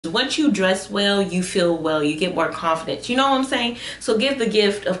Once you dress well, you feel well, you get more confidence. You know what I'm saying? So give the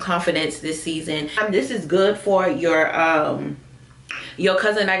gift of confidence this season. This is good for your cousin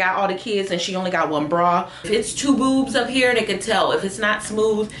that got all the kids and she only got one bra. If it's two boobs up here, they can tell. If it's not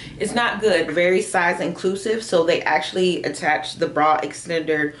smooth, it's not good. Very size inclusive, so they actually attach the bra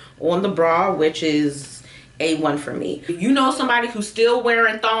extender on the bra, which is A1 for me. If you know somebody who's still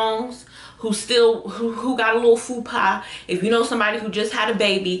wearing thongs, who got a little faux pas, if you know somebody who just had a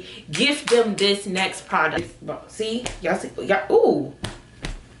baby, gift them this next product. See, y'all see, y'all, ooh,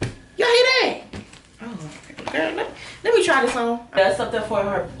 y'all hear that? Oh, girl, let me try this on. That's something for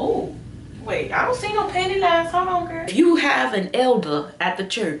her. Oh, wait, I don't see no panty lines. Hold on, girl. If you have an elder at the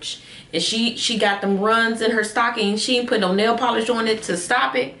church and she got them runs in her stocking, she ain't put no nail polish on it to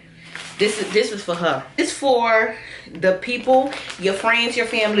stop it, this is for her. It's for the people, your friends, your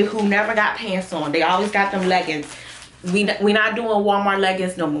family who never got pants on. They always got them leggings. We not doing Walmart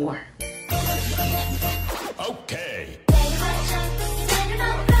leggings no more. Okay.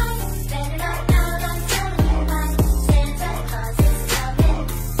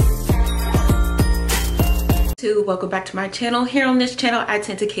 Welcome back to my channel. Here on this channel, I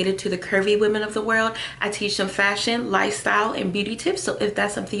tend to cater to the curvy women of the world. I teach them fashion, lifestyle, and beauty tips. So if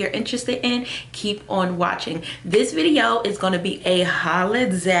that's something you're interested in, keep on watching. This video is going to be a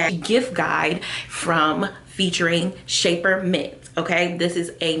holiday gift guide featuring Shapermint. Okay, this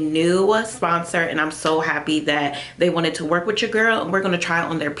is a new sponsor and I'm so happy that they wanted to work with your girl, and we're going to try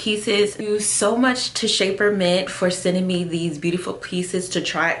on their pieces. Thank you so much to Shapermint for sending me these beautiful pieces to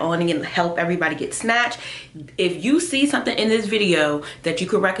try on and help everybody get snatched. If you see something in this video that you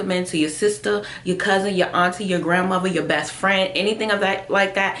could recommend to your sister, your cousin, your auntie, your grandmother, your best friend, anything of that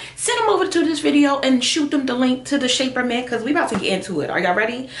like that, send them over to this video and shoot them the link to the Shapermint, because we about to get into it. Are y'all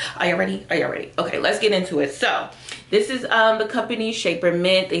ready? Are y'all ready? Are y'all ready? Okay, let's get into it. So this is the company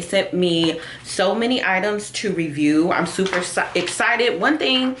Shapermint. They sent me so many items to review. I'm super excited. One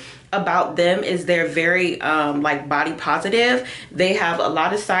thing about them is they're very like body positive. They have a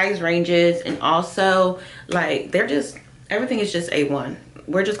lot of size ranges, and also like everything is just A1.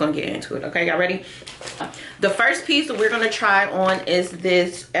 We're just gonna get into it. Okay, y'all ready? The first piece that we're gonna try on is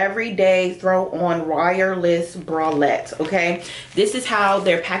this everyday throw on wireless bralette. Okay, this is how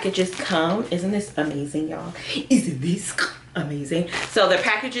their packages come. Isn't this amazing, y'all? Isn't this amazing? So their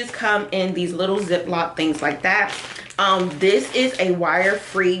packages come in these little Ziploc things like that. This is a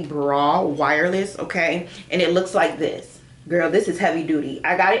wire-free bra, wireless, okay, and it looks like this. Girl, this is heavy duty.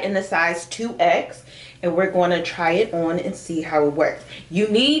 I got it in the size 2X, and we're going to try it on and see how it works. You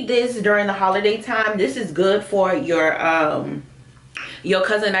need this during the holiday time. This is good for your cousin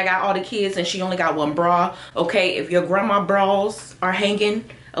that got all the kids and she only got one bra. Okay, if your grandma bras are hanging,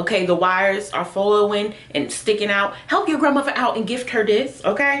 okay, the wires are following and sticking out, help your grandmother out and gift her this.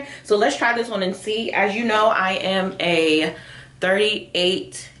 Okay, so let's try this one and see. As you know, I am a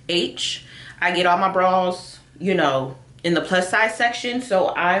 38H. I get all my bras, you know, in the plus size section, so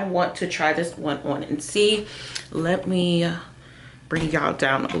I want to try this one on and see. Let me bring y'all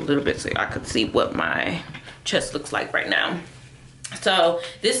down a little bit so y'all can see what my chest looks like right now. So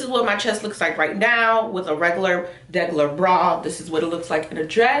this is what my chest looks like right now with a regular bra. This is what it looks like in a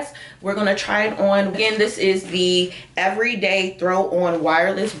dress. We're gonna try it on. Again, this is the everyday throw on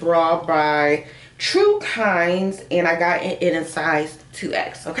wireless bra by True Kinds, and I got it in a size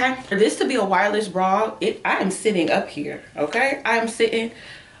 2X. Okay, for this to be a wireless bra, I am sitting up here. Okay, I am sitting.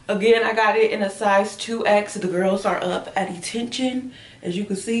 Again, I got it in a size 2X. The girls are up at attention, as you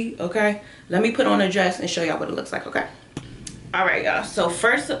can see. Okay, let me put on a dress and show y'all what it looks like. Okay. All right, y'all, so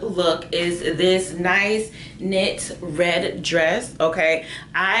first look is this nice knit red dress. Okay,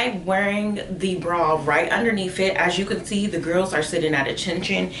 I'm wearing the bra right underneath it. As you can see, the girls are sitting at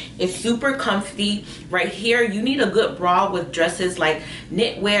attention. It's super comfy. Right here, you need a good bra with dresses like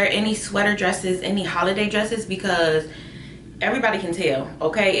knitwear, any sweater dresses, any holiday dresses, because everybody can tell.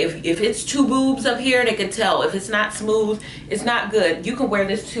 Okay, if it's two boobs up here, they can tell. If it's not smooth, it's not good. You can wear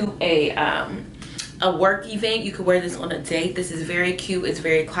this to a work event. You could wear this on a date. This is very cute. It's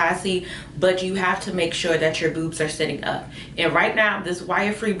very classy, but you have to make sure that your boobs are sitting up. And right now, this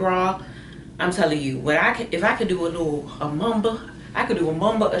wire-free bra, I'm telling you, if I could do a mamba, I could do a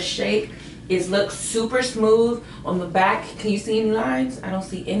mamba, a shake. It looks super smooth on the back. Can you see any lines? I don't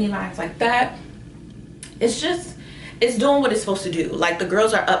see any lines like that. It's doing what it's supposed to do. Like, the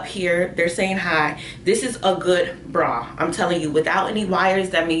girls are up here, they're saying hi. This is a good bra. I'm telling you, without any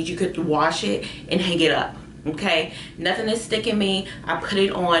wires, that means you could wash it and hang it up. Okay, nothing is sticking me. I put it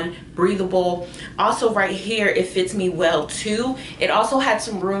on, breathable. Also right here, it fits me well too. It also had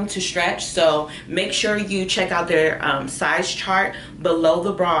some room to stretch, so make sure you check out their size chart below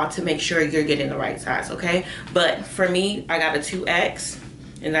the bra to make sure you're getting the right size, okay? But for me, I got a 2X.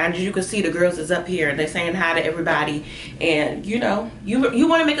 And as you can see, the girls is up here. They're saying hi to everybody. And you know, you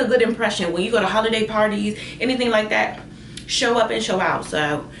want to make a good impression when you go to holiday parties, anything like that. Show up and show out.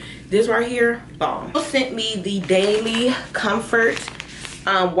 So this right here, bomb. Sent me the Daily Comfort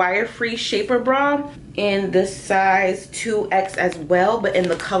wire-free shaper bra in the size 2X as well, but in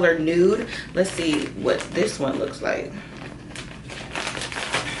the color nude. Let's see what this one looks like.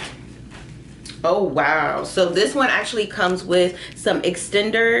 Oh wow, so this one actually comes with some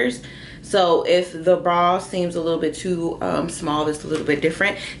extenders. So if the bra seems a little bit too small, it's a little bit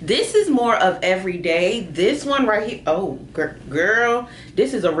different. This is more of everyday. This one right here, oh girl,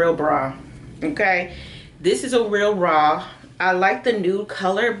 this is a real bra. Okay, this is a real bra. I like the nude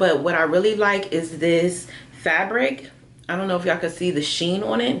color, but what I really like is this fabric. I don't know if y'all can see the sheen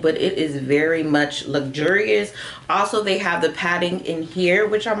on it, but it is very much luxurious. Also, they have the padding in here,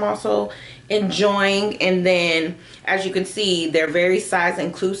 which I'm also enjoying. And then as you can see, they're very size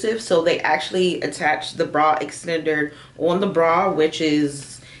inclusive, so they actually attach the bra extender on the bra, which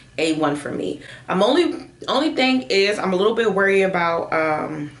is A1 for me. Only thing is I'm a little bit worried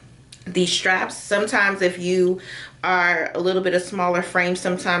about these straps. Sometimes if you are a little bit of smaller frame,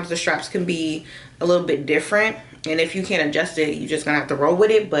 sometimes the straps can be a little bit different, and if you can't adjust it, you're just gonna have to roll with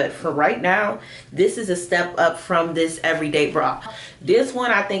it. But for right now, this is a step up from this everyday bra. This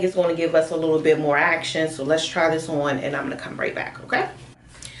one I think is going to give us a little bit more action, so let's try this on and I'm gonna come right back. Okay,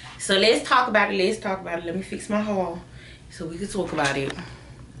 so let's talk about it. Let me fix my haul so we can talk about it.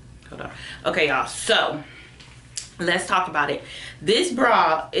 Hold on. Okay y'all, so let's talk about it. This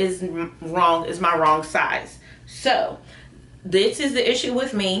bra is my wrong size. So this is the issue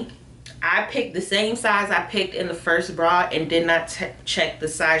with me. I picked the same size I picked in the first bra and did not check the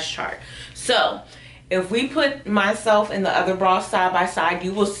size chart. So if we put myself in the other bra side by side,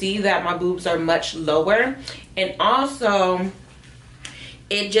 you will see that my boobs are much lower, and also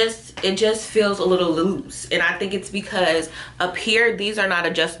it just feels a little loose. And I think it's because up here these are not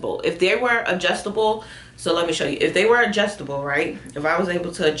adjustable. If they were adjustable, so let me show you. If they were adjustable, right, if I was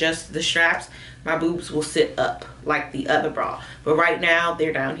able to adjust the straps, my boobs will sit up like the other bra, but right now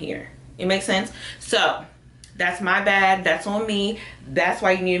they're down here. It makes sense? So that's my bad. That's on me. That's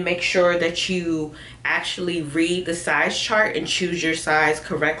why you need to make sure that you actually read the size chart and choose your size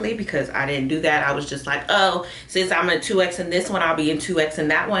correctly, because I didn't do that. I was just like, oh, since I'm in 2X in this one, I'll be in 2X in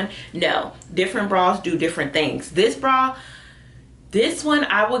that one. No, different bras do different things. This bra, this one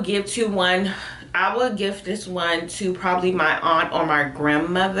I will give to one. I would give this one to probably my aunt or my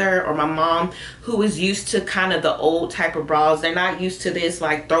grandmother or my mom, who is used to kind of the old type of bras. They're not used to this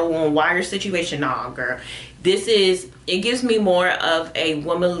like throw on wire situation. Nah, girl. This is, it gives me more of a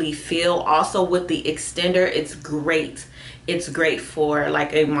womanly feel. Also with the extender, it's great. It's great for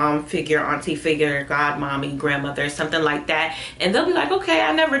like a mom figure, auntie figure, godmommy, grandmother, something like that. And they'll be like, okay,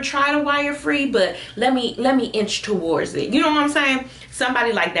 I never tried a wire free, but let me inch towards it. You know what I'm saying?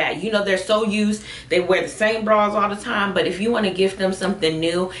 Somebody like that. You know, they're so used, they wear the same bras all the time. But if you want to gift them something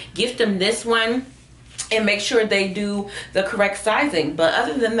new, gift them this one. And make sure they do the correct sizing. But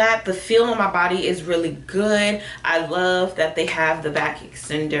other than that, the feel on my body is really good. I love that they have the back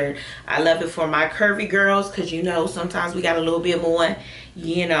extender. I love it for my curvy girls, because you know sometimes we got a little bit more,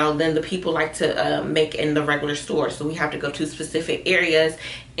 you know, than the people like to make in the regular store. So we have to go to specific areas.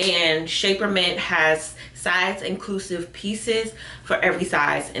 And Shapermint has size inclusive pieces for every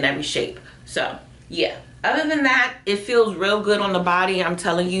size and every shape. So yeah. Other than that, it feels real good on the body. I'm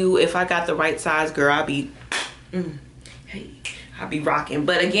telling you, if I got the right size, girl, I'll be rocking.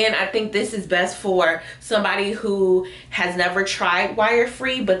 But again, I think this is best for somebody who has never tried wire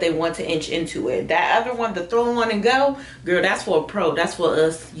free, but they want to inch into it. That other one, the throw on and go, girl, that's for a pro. That's for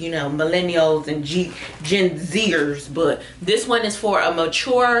us, you know, millennials and Gen Zers. But this one is for a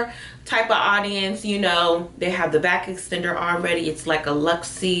mature type of audience. You know, they have the back extender already. It's like a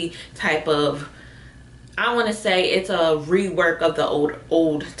luxy type of, I want to say it's a rework of the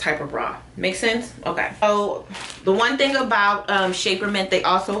old type of bra. Make sense? Okay. So the one thing about Shapermint, they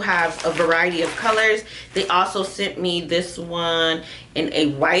also have a variety of colors. They also sent me this one in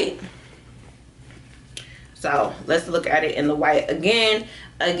a white. So let's look at it in the white again.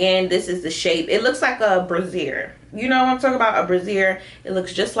 Again, this is the shape. It looks like a brassiere. You know what I'm talking about? A brassiere. It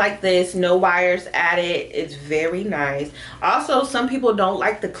looks just like this. No wires added. It's very nice. Also, some people don't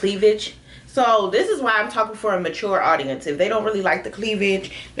like the cleavage. So this is why I'm talking for a mature audience. If they don't really like the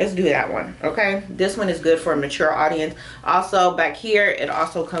cleavage, let's do that one, okay? This one is good for a mature audience. Also, back here, it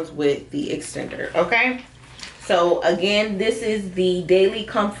also comes with the extender, okay? So again, this is the Daily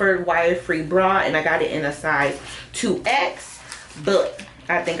Comfort wire-free bra, and I got it in a size 2X, but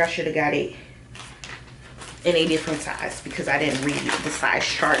I think I should have got it in a different size because I didn't read the size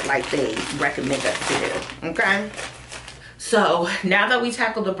chart like they recommend us to do, okay? So now that we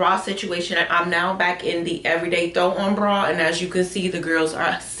tackled the bra situation, I'm now back in the everyday throw on bra, and as you can see, the girls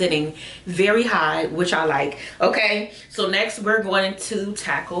are sitting very high, which I like. Okay, so next we're going to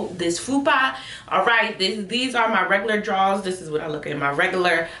tackle this fupa. All right, these are my regular draws. This is what I look at, my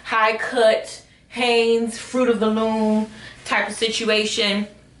regular high cut Hanes Fruit of the Loom type of situation.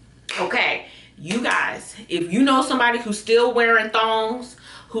 Okay, you guys, if you know somebody who's still wearing thongs,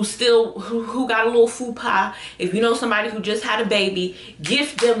 who got a little fupa, if you know somebody who just had a baby,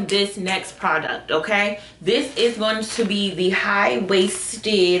 gift them this next product, okay? This is going to be the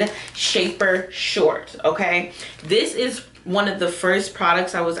high-waisted Shaper short, okay? This is one of the first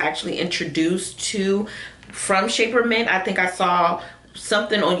products I was actually introduced to from Shapermint. I think I saw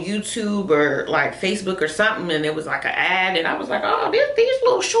something on YouTube or like Facebook or something, and it was like an ad, and I was like, oh, these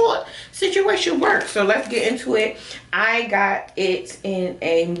little short situation work. So let's get into it. I got it in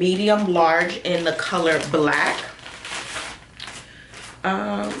a medium large in the color black.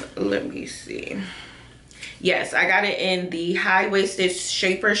 Let me see. Yes, I got it in the high-waisted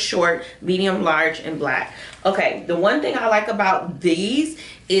Shaper short, medium large in black. Okay, the one thing I like about these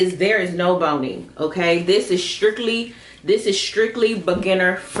is there is no boning, okay? This is strictly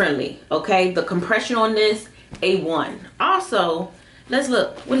beginner friendly, okay? The compression on this, A1. Also, let's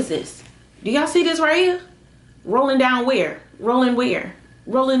look. What is this? Do y'all see this right here? Rolling down where? Rolling where?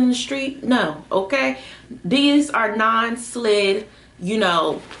 Rolling in the street? No, okay? These are non-slid, you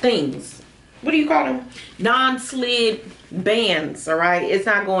know, things. What do you call them? Non-slid bands, all right? It's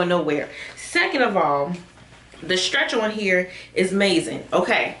not going nowhere. Second of all, the stretch on here is amazing,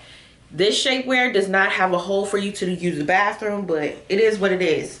 okay? This shapewear does not have a hole for you to use the bathroom, but it is what it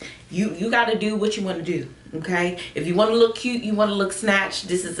is. You got to do what you want to do, okay? If you want to look cute, you want to look snatched,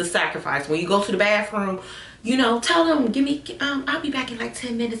 this is the sacrifice. When you go to the bathroom, you know, tell them, I'll be back in like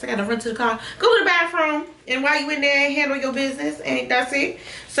 10 minutes. I got to run to the car. Go to the bathroom, and while you in there, handle your business, and that's it.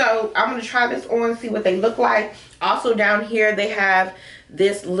 So I'm going to try this on, see what they look like. Also down here, they have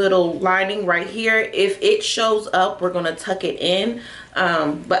this little lining right here. If it shows up, we're going to tuck it in.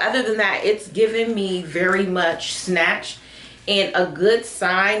 But other than that, it's giving me very much snatch, and a good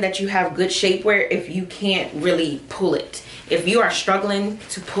sign that you have good shapewear if you can't really pull it. If you are struggling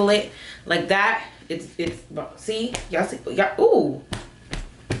to pull it like that, it's see, y'all see, y'all, ooh,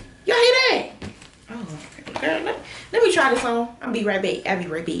 y'all hear that? Oh, girl, let me try this on. I'll be right back.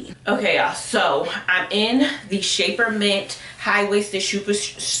 Okay, y'all, so I'm in the Shapermint high-waisted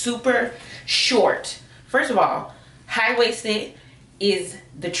super short. First of all, high-waisted is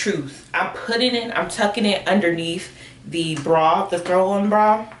the truth. I'm tucking it underneath the bra, the throw-on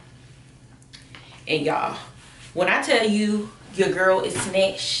bra. And y'all, when I tell you your girl is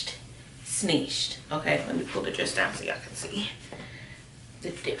snatched. Okay, let me pull the dress down so y'all can see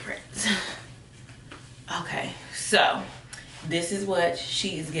the difference. Okay, so this is what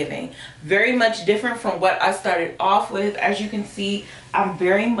she is giving. Very much different from what I started off with. As you can see, I'm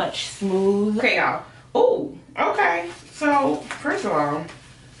very much smooth. Okay, y'all. Oh, okay. So, first of all,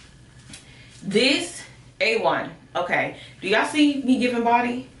 this A1. Okay, do y'all see me giving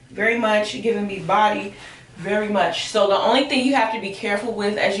body? Very much giving me body. Very much. So the only thing you have to be careful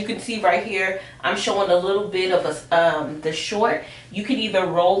with, as you can see right here, I'm showing a little bit of the short. You can either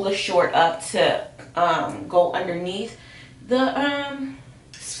roll the short up to go underneath the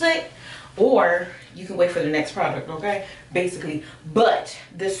slit, or you can wait for the next product, okay? Basically, but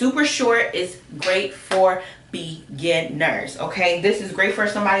the super short is great for beginners, okay? This is great for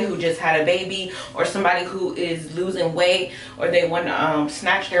somebody who just had a baby, or somebody who is losing weight, or they want to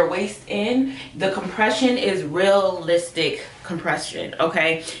snatch their waist in. The compression is realistic compression,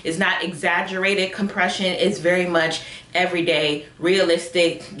 okay? It's not exaggerated compression. It's very much everyday,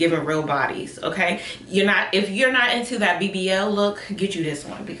 realistic, giving real bodies, okay? If you're not into that BBL look, get you this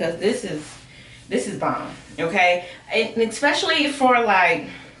one, because this is bomb, okay? And especially for, like,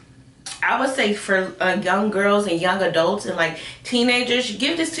 I would say for young girls and young adults and like teenagers,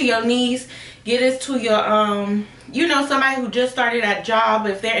 give this to your niece, give this to your you know, somebody who just started a job,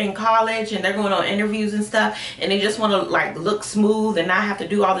 if they're in college and they're going on interviews and stuff, and they just want to like look smooth and not have to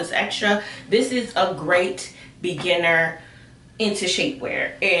do all this extra. This is a great beginner into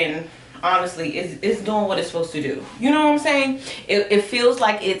shapewear, and honestly it's doing what it's supposed to do. You know what I'm saying? It feels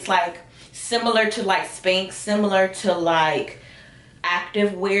like it's like similar to like Spanx, similar to like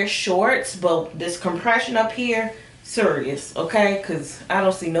active wear shorts, but this compression up here, serious, okay? Because I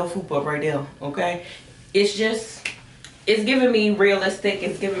don't see no fupa right there, okay? It's just, it's giving me realistic,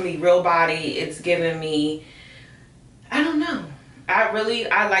 it's giving me real body, it's giving me, I don't know.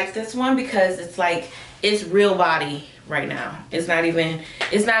 I like this one because it's like, it's real body right now. It's not even,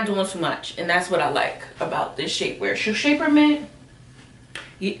 it's not doing too much. And that's what I like about this shapewear. So Shapermint,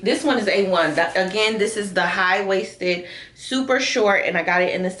 this one is A1. Again, this is the high-waisted, super short, and I got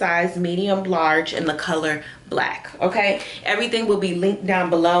it in the size medium large in the color black, okay? Everything will be linked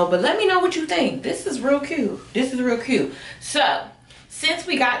down below, but let me know what you think. This is real cute. This is real cute. So, since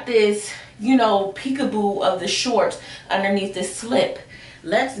we got this, you know, peekaboo of the shorts underneath this slip,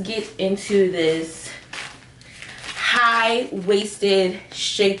 let's get into this high-waisted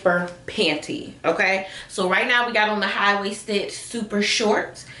shaper panty, okay? So right now we got on the high-waisted super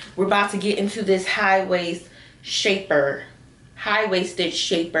shorts. We're about to get into this high-waisted shaper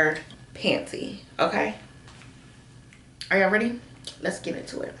panty, okay? Are y'all ready? Let's get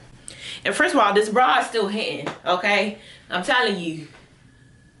into it. And first of all, this bra is still hitting, okay? I'm telling you.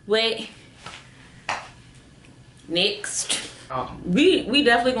 Wait. Next. We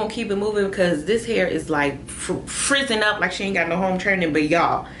definitely gonna keep it moving because this hair is like frizzing up like she ain't got no home training. But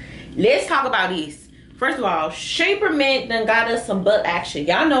y'all, let's talk about these. First of all, Shapermint done got us some butt action.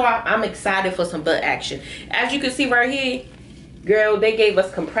 Y'all know I'm excited for some butt action. As you can see right here, girl, they gave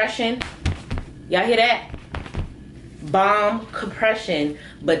us compression. Y'all hear that? Bomb compression.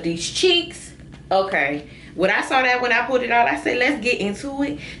 But these cheeks, okay. When I saw that, when I put it out, I said, let's get into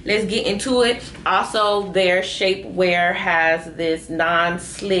it. Let's get into it. Also, their Shapewear has this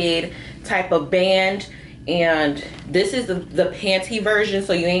non-slid type of band. And this is the panty version,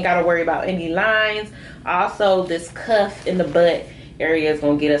 so you ain't got to worry about any lines. Also, this cuff in the butt area is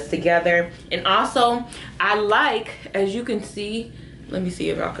going to get us together. And also, I like, as you can see, let me see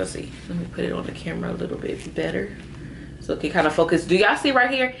if y'all can see. Let me put it on the camera a little bit better so it can kind of focus. Do y'all see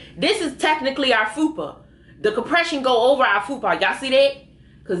right here? This is technically our fupa. The compression go over our fupa. Y'all see that?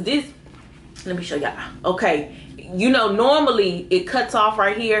 Because this, let me show y'all. Okay, you know, normally it cuts off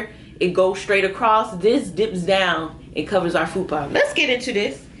right here. It goes straight across. This dips down and covers our fupa. Let's get into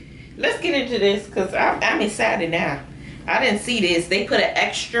this. Let's get into this because I'm excited now. I didn't see this. They put an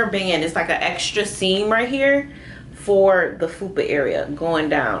extra band. It's like an extra seam right here for the fupa area going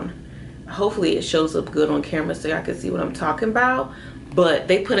down. Hopefully it shows up good on camera so y'all can see what I'm talking about. But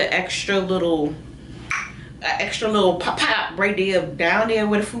they put an extra little pop right there down there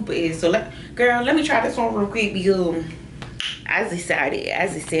where the fupa is. So girl, let me try this on real quick because as I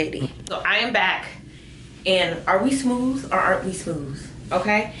said. So I am back, and are we smooth or aren't we smooth?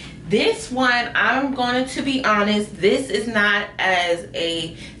 Okay, this one, I'm going to be honest, this is not as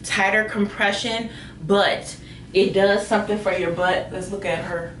a tighter compression, but it does something for your butt. Let's look at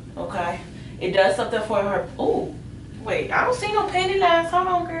her. Okay, it does something for her. Oh wait, I don't see no panty lines. Hold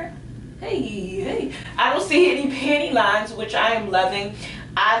on, girl. Hey, I don't see any panty lines, which I am loving.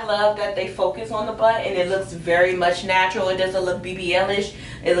 I love that they focus on the butt and it looks very much natural. It doesn't look BBL-ish.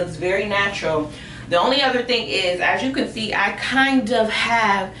 It looks very natural. The only other thing is, as you can see, I kind of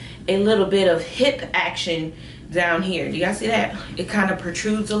have a little bit of hip action down here. Do y'all see that? It kind of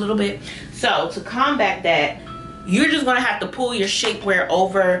protrudes a little bit. So to combat that, you're just gonna have to pull your shapewear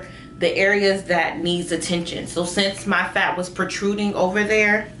over the areas that needs attention. So since my fat was protruding over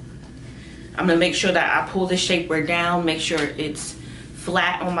there, I'm gonna make sure that I pull the shapewear down, make sure it's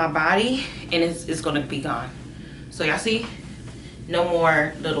flat on my body, and it's gonna be gone. So y'all see, no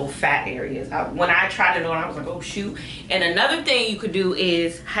more little fat areas. When I tried it on, I was like, oh shoot. And another thing you could do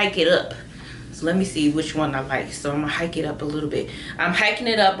is hike it up. So let me see which one I like. So I'm gonna hike it up a little bit. I'm hiking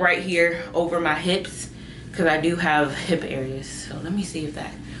it up right here over my hips because I do have hip areas. So let me see if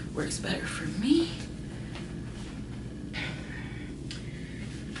that works better for me.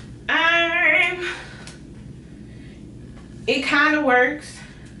 It kind of works.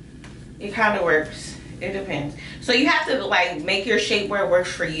 It kind of works. It depends. So you have to like make your shapewear work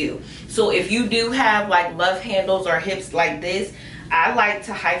for you. So if you do have like love handles or hips like this, I like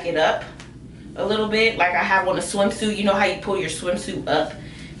to hike it up a little bit. Like I have on a swimsuit. You know how you pull your swimsuit up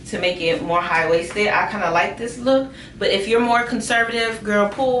to make it more high-waisted? I kind of like this look. But if you're more conservative, girl,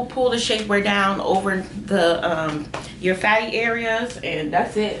 pull the shapewear down over the your fatty areas, and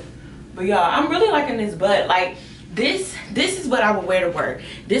that's it. But y'all, I'm really liking this butt. Like this is what I would wear to work.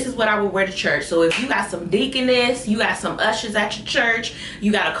 This is what I would wear to church. So if you got some deaconess, you got some ushers at your church,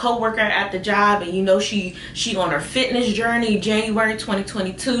 you got a co-worker at the job, and you know she on her fitness journey, January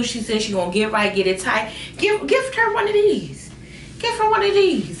 2022, she said she gonna get right, get it tight, gift her one of these. Get from one of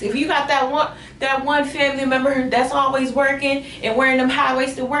these. If you got that one family member that's always working and wearing them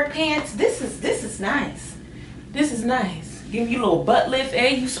high-waisted work pants, this is nice. This is nice. Give you a little butt lift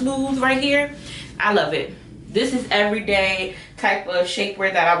and you smooth right here. I love it. This is everyday type of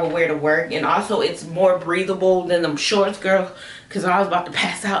shapewear that I would wear to work, and also it's more breathable than them shorts, girl, because I was about to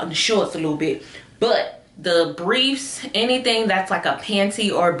pass out in the shorts a little bit. But the briefs, anything that's like a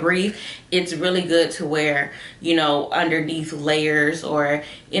panty or brief, it's really good to wear, you know, underneath layers or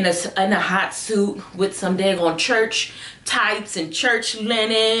in a hot suit with some daggone church tights and church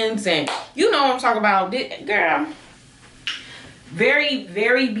linens, and you know what I'm talking about, girl. Very,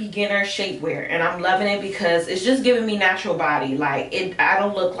 very beginner shapewear, and I'm loving it because it's just giving me natural body. Like, I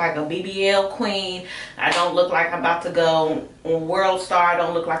don't look like a BBL queen. I don't look like I'm about to go on World Star. I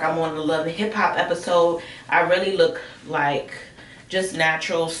don't look like I'm on the Love and Hip Hop episode. I really look like just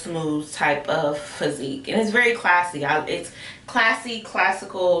natural, smooth type of physique, and it's very classy. It's classy,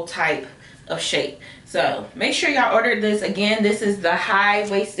 classical type of shape. So make sure y'all order this. Again, this is the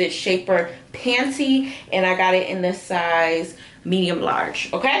high-waisted shaper panty, and I got it in the size medium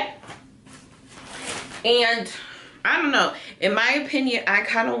large. Okay, and I don't know, in my opinion, I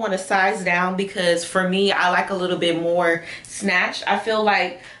kind of want to size down because for me, I like a little bit more snatch. I feel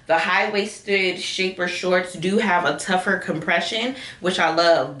like the high-waisted shaper shorts do have a tougher compression, which I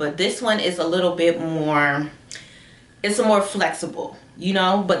love, but this one is a little bit more, it's more flexible, you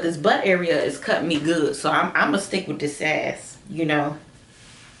know. But this butt area is cutting me good, so I'm gonna stick with this ass, you know,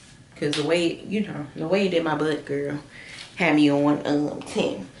 because the way, you know, the way you did my butt, girl, had me on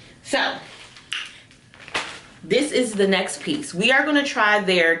 10. So this is the next piece. We are going to try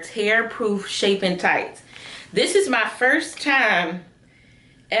their tear-proof shaping tights. This is my first time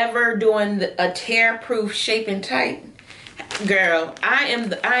ever doing a tear-proof shaping tight. Girl, I am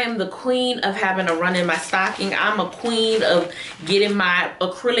the queen of having a run in my stocking. I'm a queen of getting my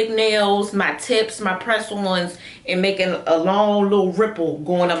acrylic nails, my tips, my press-ons, and making a long little ripple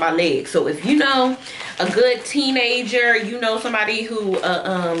going up my leg. So if you know a good teenager, you know somebody who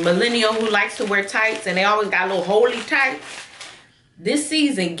millennial who likes to wear tights and they always got little holy tights, this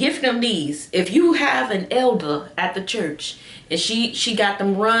season gift them these. If you have an elder at the church and she got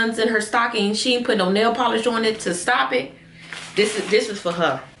them runs in her stocking, she ain't put no nail polish on it to stop it, this is for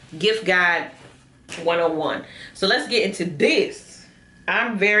her. Gift guide 101. So let's get into this.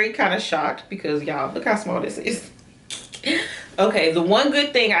 I'm very kind of shocked because y'all look how small this is. Okay, the one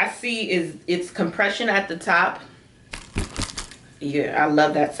good thing I see is it's compression at the top. Yeah, I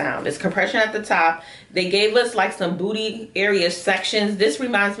love that sound. It's compression at the top. They gave us like some booty area sections. This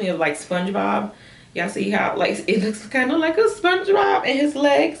reminds me of like SpongeBob. Y'all see how like it looks kind of like a SpongeBob and his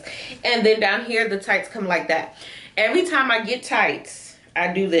legs. And then down here the tights come like that. Every time I get tights,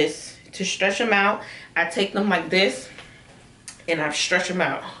 I do this to stretch them out. I take them like this and I stretch them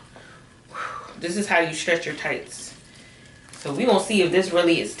out. This is how you stretch your tights. So we're gonna see if this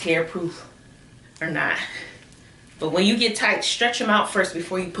really is tear proof or not. But when you get tight, stretch them out first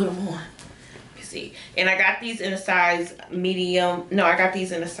before you put them on. You see, and I got these in a size medium. No, I got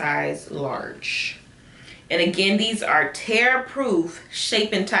these in a size large. And again, these are tear proof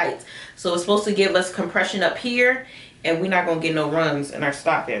shaping tights. So it's supposed to give us compression up here, and we're not gonna get no runs in our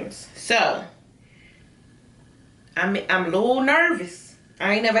stockings. So I'm a little nervous.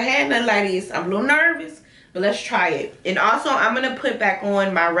 I ain't never had nothing like this. I'm a little nervous, but let's try it. And also I'm gonna put back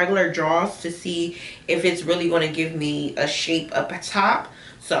on my regular drawers to see if it's really gonna give me a shape up at top.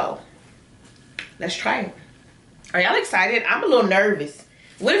 So let's try it. Are y'all excited? I'm a little nervous.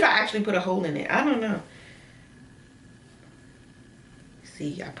 What if I actually put a hole in it? I don't know.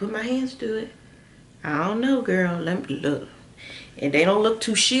 See, I put my hands to it. I don't know, girl. Let me look. And they don't look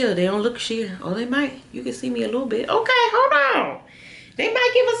too sheer. They don't look sheer. Oh, they might. You can see me a little bit. Okay, hold on. They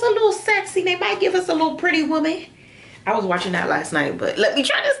might give us a little sexy. They might give us a little pretty woman. I was watching that last night, but let me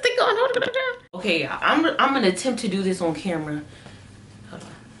try to stick on. Hold on. Okay, y'all. I'm gonna attempt to do this on camera. Hold on.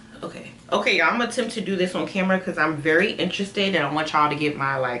 Okay. Okay, y'all. I'm gonna attempt to do this on camera because I'm very interested and I want y'all to get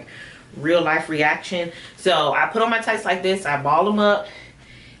my like real life reaction. So I put on my tights like this. I ball them up.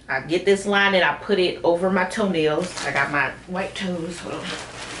 I get this line and I put it over my toenails. I got my white toes. Hold on.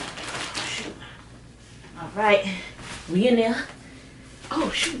 Shoot. All right. We in there. Oh,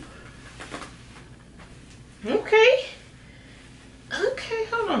 shoot. Okay. Okay,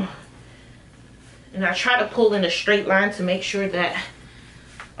 hold on. And I try to pull in a straight line to make sure that...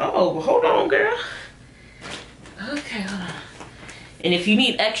 Oh, hold on, girl. Okay, hold on. And if you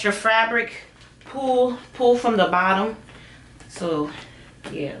need extra fabric, pull from the bottom. So...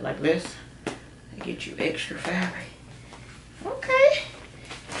 yeah, like this. I get you extra fabric. Okay.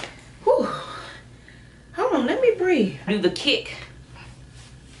 Whew. Hold on, let me breathe. Do the kick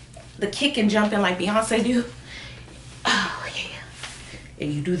the kick and jumping like Beyonce do. Oh yeah.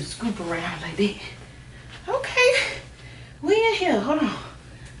 And you do the scoop around like that. Okay. We in here. Hold on.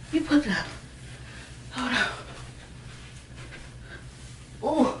 You put it up. Hold on.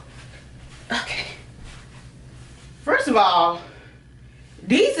 Oh. Okay. First of all,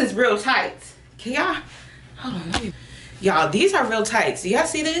 these is real tight. Can y'all? Hold on. Y'all, these are real tights. Do y'all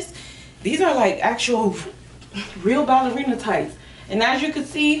see this? These are like actual real ballerina tights. And as you can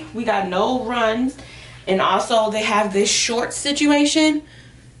see, we got no runs. And also they have this short situation.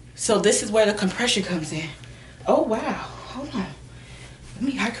 So this is where the compression comes in. Oh wow. Hold on. Let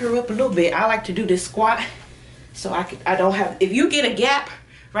me hike her up a little bit. I like to do this squat. So I don't have, if you get a gap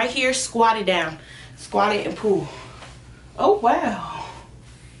right here, squat it down. Squat it and pull. Oh wow.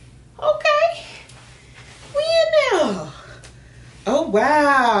 Okay. We in there. Oh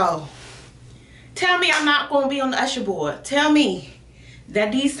wow. Tell me I'm not gonna be on the usher board. Tell me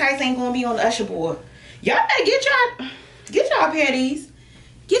that these tights ain't gonna be on the usher board. Y'all better get y'all a pair of these.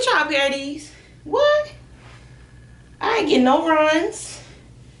 Get y'all a pair of these. What? I ain't getting no runs.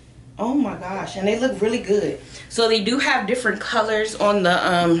 Oh my gosh, and they look really good. So they do have different colors on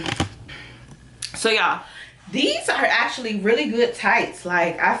the so y'all, these are actually really good tights.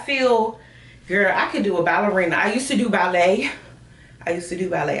 Like I feel, girl, I could do a ballerina. I used to do ballet. I used to do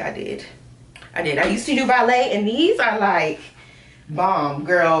ballet. I did. I used to do ballet, and these are like bomb,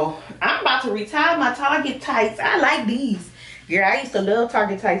 girl. I'm about to retire my Target tights. I like these. Girl, I used to love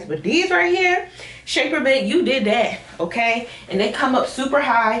Target tights, but these right here, Shapermint, you did that, okay? And they come up super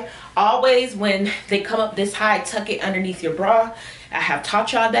high. Always when they come up this high, tuck it underneath your bra. I have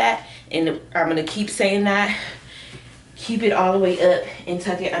taught y'all that, and I'm gonna keep saying that. Keep it all the way up and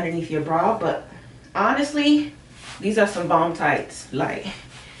tuck it underneath your bra. But honestly, these are some bomb tights. Like,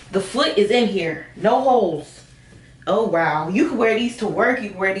 the foot is in here, no holes. Oh wow, you can wear these to work, you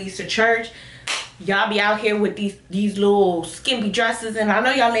can wear these to church. Y'all be out here with these little skimpy dresses, and I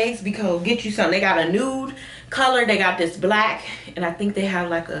know y'all legs be cold. Get you something. They got a nude color, they got this black, and I think they have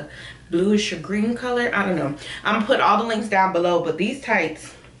like a bluish or green color. I don't know. I'm gonna put all the links down below, but these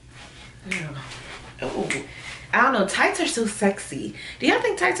tights, oh, I don't know, tights are so sexy. Do y'all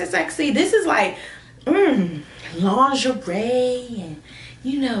think tights are sexy? This is like lingerie and,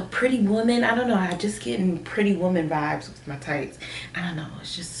 you know, Pretty Woman. I don't know, I'm just getting Pretty Woman vibes with my tights. I don't know,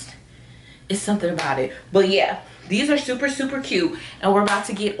 it's just, it's something about it. But yeah, these are super, super cute. And we're about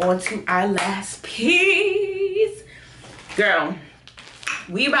to get on to our last piece. Girl,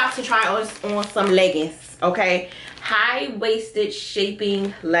 we about to try on some leggings, okay? High-waisted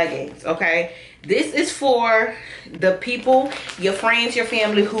shaping leggings, okay? This is for the people, your friends, your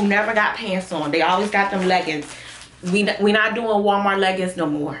family who never got pants on. They always got them leggings. We not doing Walmart leggings no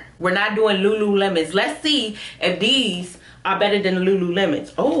more. We're not doing Lululemons. Let's see if these are better than the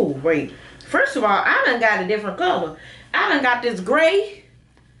Lululemons. Oh, wait. First of all, I done got a different color. I done got this gray.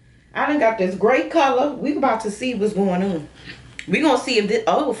 I done got this gray color. We about to see what's going on. We gonna see if this,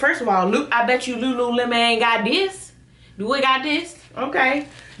 oh, first of all, look, I bet you Lululemon ain't got this. Do we got this? Okay.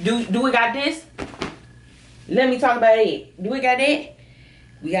 Do we got this? Let me talk about it. Do we got it?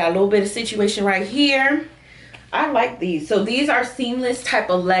 We got a little bit of situation right here. I like these. So these are seamless type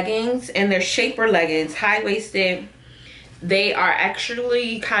of leggings, and they're shaper leggings, high-waisted. They are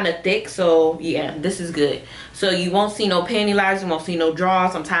actually kind of thick, so yeah, this is good. So you won't see no panty lines, you won't see no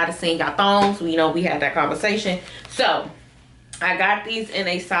drawers. I'm tired of seeing y'all thongs. You know, we had that conversation. So I got these in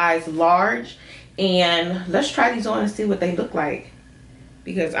a size large, and let's try these on and see what they look like.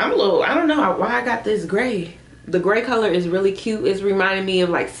 Because I'm a little, I don't know why I got this gray. The gray color is really cute. It's reminding me of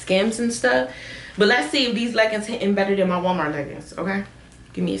like Skims and stuff. But let's see if these leggings hitting better than my Walmart leggings, okay?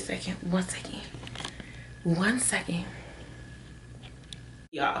 Give me a second. 1 second. 1 second.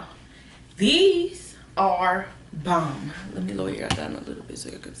 Y'all, these are bomb. Let me lower y'all down a little bit so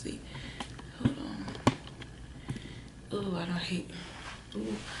you can see. Hold on. Oh, I don't hate.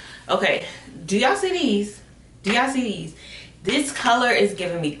 Ooh. Okay, do y'all see these? Do y'all see these? This color is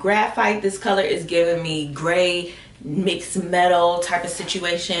giving me graphite. This color is giving me gray mixed metal type of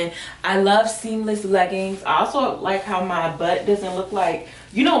situation. I love seamless leggings. I also like how my butt doesn't look like,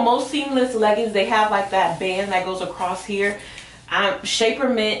 you know, most seamless leggings, they have like that band that goes across here.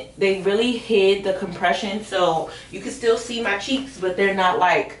 Shapermint, they really hid the compression, so you can still see my cheeks, but they're not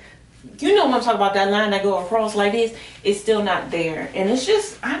like, you know what I'm talking about, that line that go across like this, it's still not there. And it's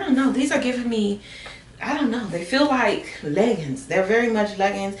just, I don't know, these are giving me, I don't know, they feel like leggings. They're very much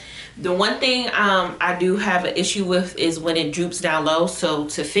leggings. The one thing I do have an issue with is when it droops down low, so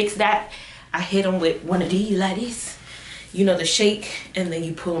to fix that, I hit them with one of these like this. you know, the shake, and then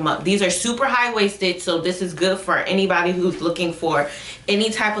you pull them up. These are super high-waisted, so this is good for anybody who's looking for any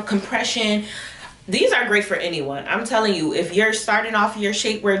type of compression. These are great for anyone. I'm telling you, if you're starting off your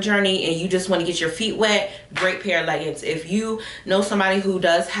shapewear journey and you just want to get your feet wet, great pair of leggings. If you know somebody who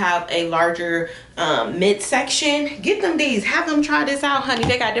does have a larger midsection, get them these. Have them try this out, honey.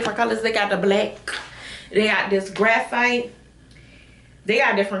 They got different colors. They got the black. They got this graphite. They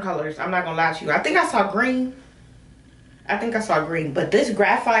got different colors. I'm not gonna lie to you. I think I saw green. But this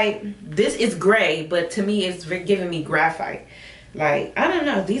graphite, this is gray, but to me it's giving me graphite. Like, I don't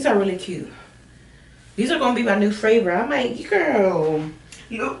know. These are really cute. These are gonna be my new favorite. I'm like, girl,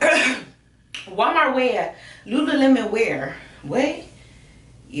 Walmart wear, Lululemon wear. What?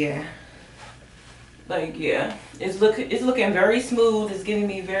 Yeah. Like, yeah. It's looking very smooth. It's giving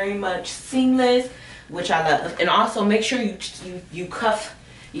me very much seamless, which I love. And also make sure you cuff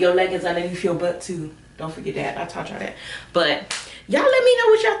your leggings underneath your butt too. Don't forget that. I taught y'all that. But y'all let me know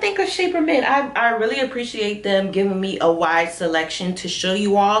what y'all think of Shapermint. I really appreciate them giving me a wide selection to show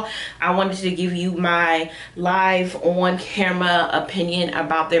you all. I wanted to give you my live on camera opinion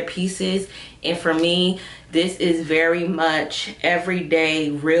about their pieces. And for me, this is very much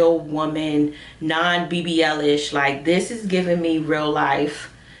everyday, real woman, non-BBL-ish. Like, this is giving me real life.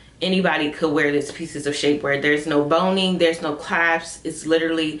 Anybody could wear this pieces of shapewear. There's no boning, there's no clasps. It's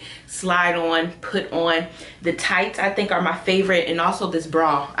literally slide on, put on. The tights I think are my favorite, and also this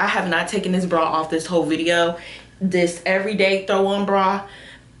bra. I have not taken this bra off this whole video. This everyday throw on bra.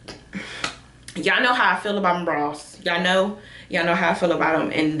 Y'all know how I feel about bras. Y'all know how I feel about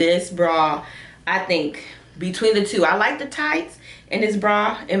them. And this bra, I think between the two, I like the tights, and this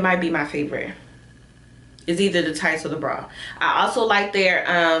bra, it might be my favorite. It's either the tights or the bra. I also like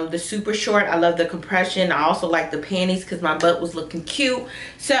their the super short. I love the compression. I also like the panties because my butt was looking cute.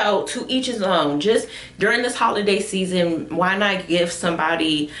 So to each his own. Just during this holiday season, why not give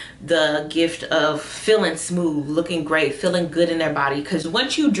somebody the gift of feeling smooth, looking great, feeling good in their body? Because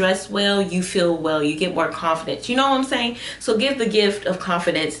once you dress well, you feel well, you get more confidence. You know what I'm saying? So give the gift of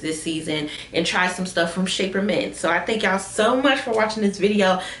confidence this season and try some stuff from Shapermint. So I thank y'all so much for watching this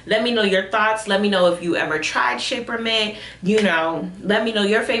video. Let me know your thoughts. Let me know if you ever tried Shapermint. You know, let me know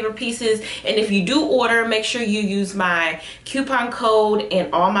your favorite pieces. And if you do order, make sure you use my coupon code,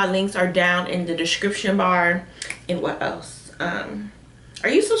 and all my links are down in the description bar. And what else? Are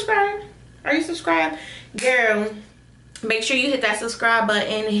you subscribed? Are you subscribed? Girl, make sure you hit that subscribe button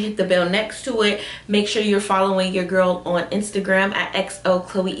and hit the bell next to it. Make sure you're following your girl on Instagram at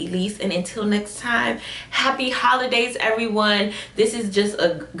xoChloeElise. And until next time, happy holidays, everyone. This is just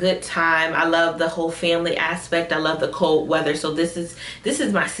a good time. I love the whole family aspect. I love the cold weather. So this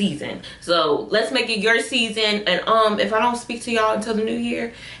is my season. So let's make it your season. And if I don't speak to y'all until the new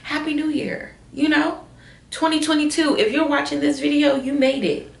year, happy new year. You know, 2022. If you're watching this video, you made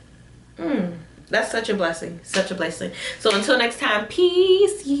it. That's such a blessing. Such a blessing. So until next time,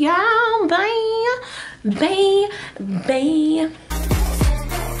 peace. Yeah, bye. Bye. Bye.